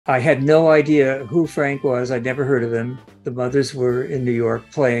I had no idea who Frank was. I'd never heard of him. The Mothers were in New York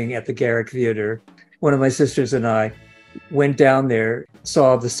playing at the Garrick Theater. One of my sisters and I went down there,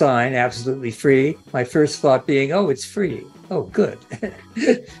 saw the sign, absolutely free. My first thought being, oh, it's free. Oh, good.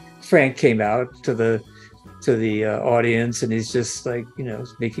 Frank came out to the audience, and he's just like,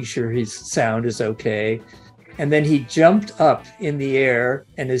 making sure his sound is okay. And then he jumped up in the air,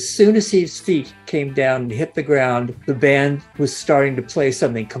 and as soon as his feet came down and hit the ground, the band was starting to play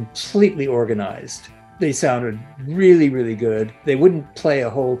something completely organized. They sounded really, really good. They wouldn't play a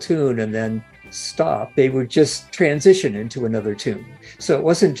whole tune and then stop. They would just transition into another tune. So it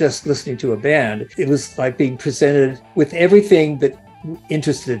wasn't just listening to a band. It was like being presented with everything that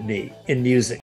interested me in music.